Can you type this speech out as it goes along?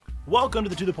Welcome to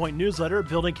the To The Point newsletter,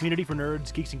 building community for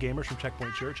nerds, geeks, and gamers from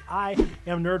Checkpoint Church. I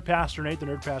am Nerd Pastor Nate, the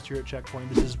Nerd Pastor here at Checkpoint.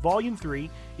 This is Volume 3,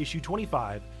 Issue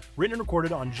 25, written and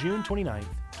recorded on June 29th,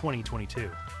 2022.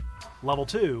 Level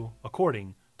 2,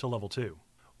 according to Level 2.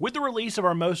 With the release of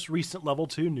our most recent Level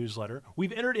 2 newsletter,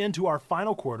 we've entered into our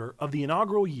final quarter of the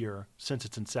inaugural year since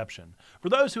its inception. For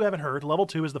those who haven't heard, Level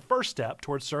 2 is the first step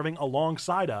towards serving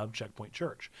alongside of Checkpoint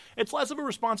Church. It's less of a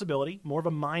responsibility, more of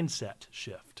a mindset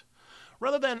shift.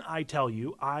 Rather than I tell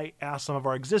you, I asked some of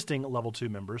our existing Level 2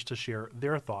 members to share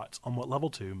their thoughts on what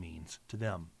Level 2 means to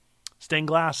them. Stained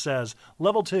Glass says,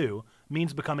 Level 2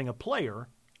 means becoming a player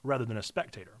rather than a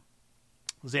spectator.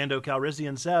 Zando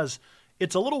Calrissian says,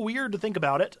 it's a little weird to think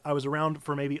about it. I was around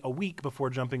for maybe a week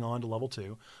before jumping on to Level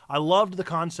 2. I loved the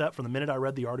concept from the minute I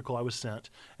read the article I was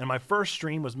sent, and my first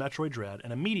stream was Metroid Dread,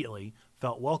 and immediately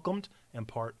felt welcomed and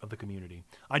part of the community.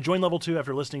 I joined Level 2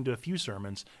 after listening to a few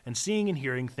sermons and seeing and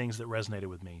hearing things that resonated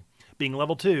with me. Being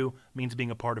Level 2 means being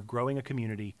a part of growing a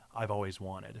community I've always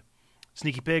wanted.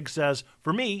 Sneaky Pig says,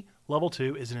 for me, Level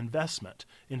 2 is an investment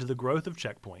into the growth of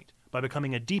Checkpoint by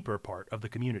becoming a deeper part of the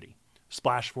community.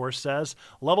 Splash Force says,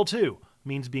 Level 2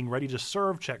 means being ready to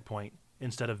serve Checkpoint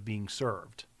instead of being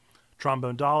served.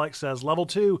 Trombone Dalek says, Level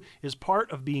 2 is part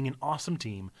of being an awesome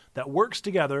team that works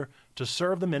together to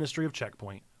serve the ministry of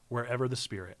Checkpoint wherever the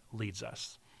Spirit leads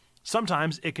us.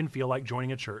 Sometimes it can feel like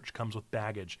joining a church comes with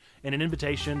baggage and an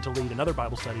invitation to lead another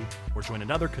Bible study or join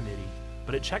another committee.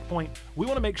 But at Checkpoint, we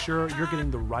want to make sure you're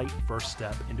getting the right first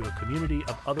step into a community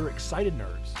of other excited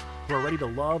nerds who are ready to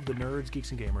love the nerds,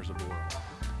 geeks, and gamers of the world.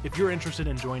 If you're interested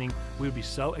in joining, we would be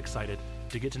so excited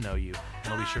to get to know you,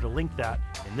 and I'll be sure to link that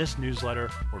in this newsletter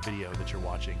or video that you're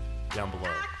watching down below.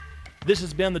 This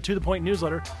has been the To The Point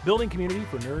newsletter, building community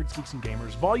for nerds, geeks, and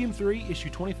gamers, Volume 3,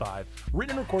 Issue 25,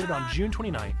 written and recorded on June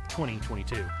 29th,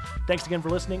 2022. Thanks again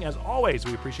for listening. As always,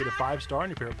 we appreciate a 5-star on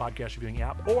your favorite podcast reviewing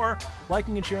app or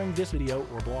liking and sharing this video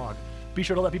or blog. Be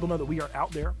sure to let people know that we are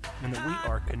out there and that we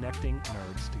are connecting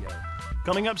nerds together.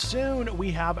 Coming up soon,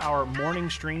 we have our morning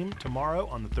stream tomorrow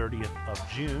on the 30th of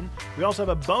June. We also have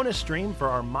a bonus stream for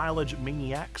our Mileage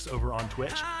Maniacs over on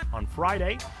Twitch on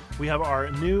Friday. We have our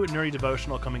new Nerdy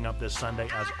Devotional coming up this Sunday,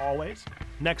 as always.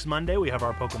 Next Monday, we have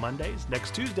our Poke Mondays.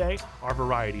 Next Tuesday, our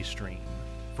Variety stream.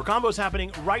 For combos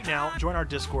happening right now, join our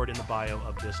Discord in the bio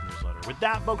of this newsletter. With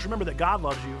that, folks, remember that God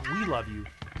loves you, we love you,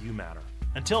 you matter.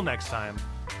 Until next time,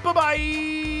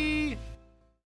 bye-bye!